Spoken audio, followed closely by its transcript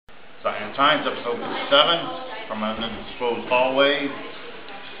And time's episode 57 from an undisclosed hallway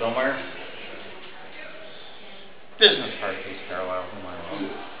somewhere. Business card case, Carlisle, from my own.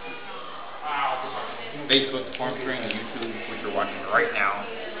 Facebook, the form screen, and YouTube, which you're watching right now.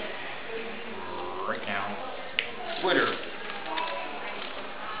 Twitter.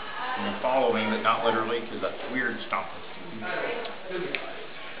 And following, but not literally, because that's weird stuff.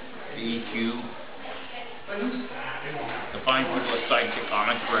 BQ. The Fine People at Sidekick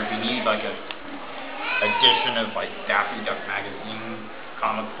Comics, where if you need like a edition of like Daffy Duck magazine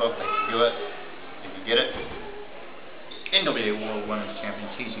comic book, they can do it. If you get it. NWA World Women's Champion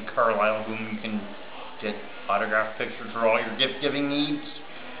Casey Carlisle, whom you can get autographed pictures for all your gift giving needs.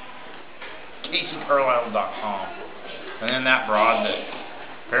 CaseyCarlisle.com. And then that broad that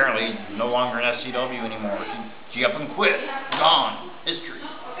apparently no longer in SCW anymore. She up and quit. Gone. History.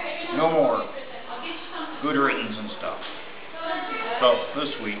 No more. Good riddance and stuff. So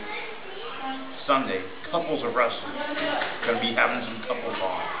this week, Sunday, Couples of Wrestling. Going to be having some couples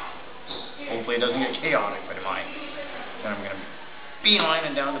on. Hopefully it doesn't get chaotic, but it might. Then I'm going to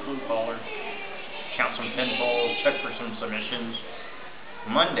beeline down to Blue Collar, count some pinballs, check for some submissions.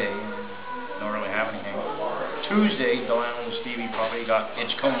 Monday, don't really have anything. Tuesday, Delano and Stevie probably got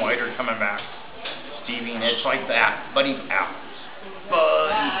Itchcombe Whiter coming back. Stevie and Itch like that. Buddy pals.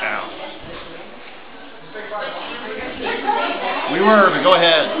 We were, but go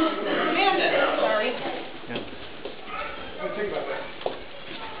ahead. Sorry.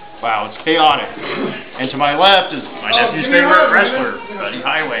 Wow, it's chaotic. And to my left is my nephew's favorite wrestler, Buddy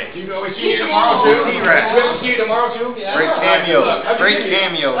Highway. We'll see you tomorrow too. T-Rex. See you tomorrow too. Great cameo. Great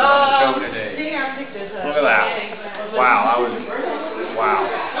cameo on the show today. Look at that. Wow, wow.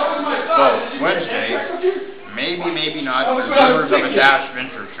 So, Wednesday, maybe not, there's rumors of a Dash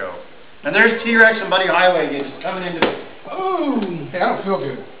Venture show. And there's T-Rex and Buddy Highway just coming into the... Oh! Hey, I don't feel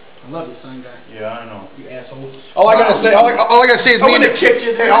good. I love this sign guy. Yeah, I know. You asshole. All I gotta say is me and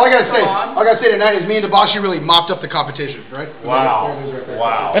all I gotta say tonight is me and Deboshi really mopped up the competition, right? Wow. There it is right there.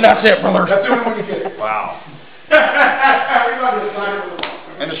 Wow. And that's it, brother. That's the only one you get. Wow.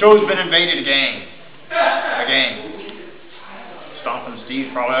 And the show's been invaded again. Stomping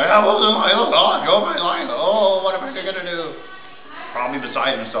Steve probably like, go my line. Oh, what am I gonna do? Probably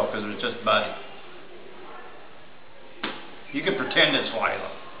beside himself because it was just Buddy. You can pretend it's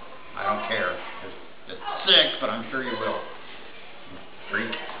Lila. I don't care. It's sick, but I'm sure you will.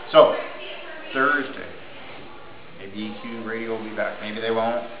 So, Thursday, maybe EQ Radio will be back. Maybe they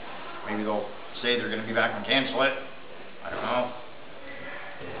won't. Maybe they'll say they're going to be back and cancel it. I don't know.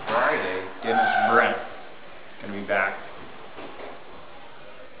 Friday, Dennis Brent going to be back.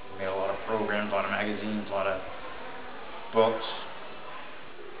 We made a lot of programs, a lot of magazines, a lot of books.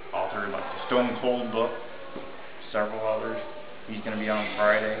 Author like the Stone Cold book, several others. He's going to be on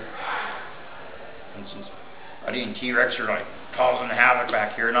Friday. And since Buddy and T-Rex are like causing havoc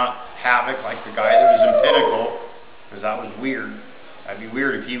back here, not havoc like the guy that was in Pinnacle, because that was weird. That'd be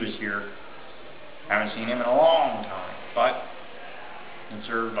weird if he was here. Haven't seen him in a long time. But since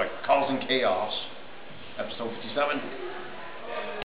they're like causing chaos, episode 57,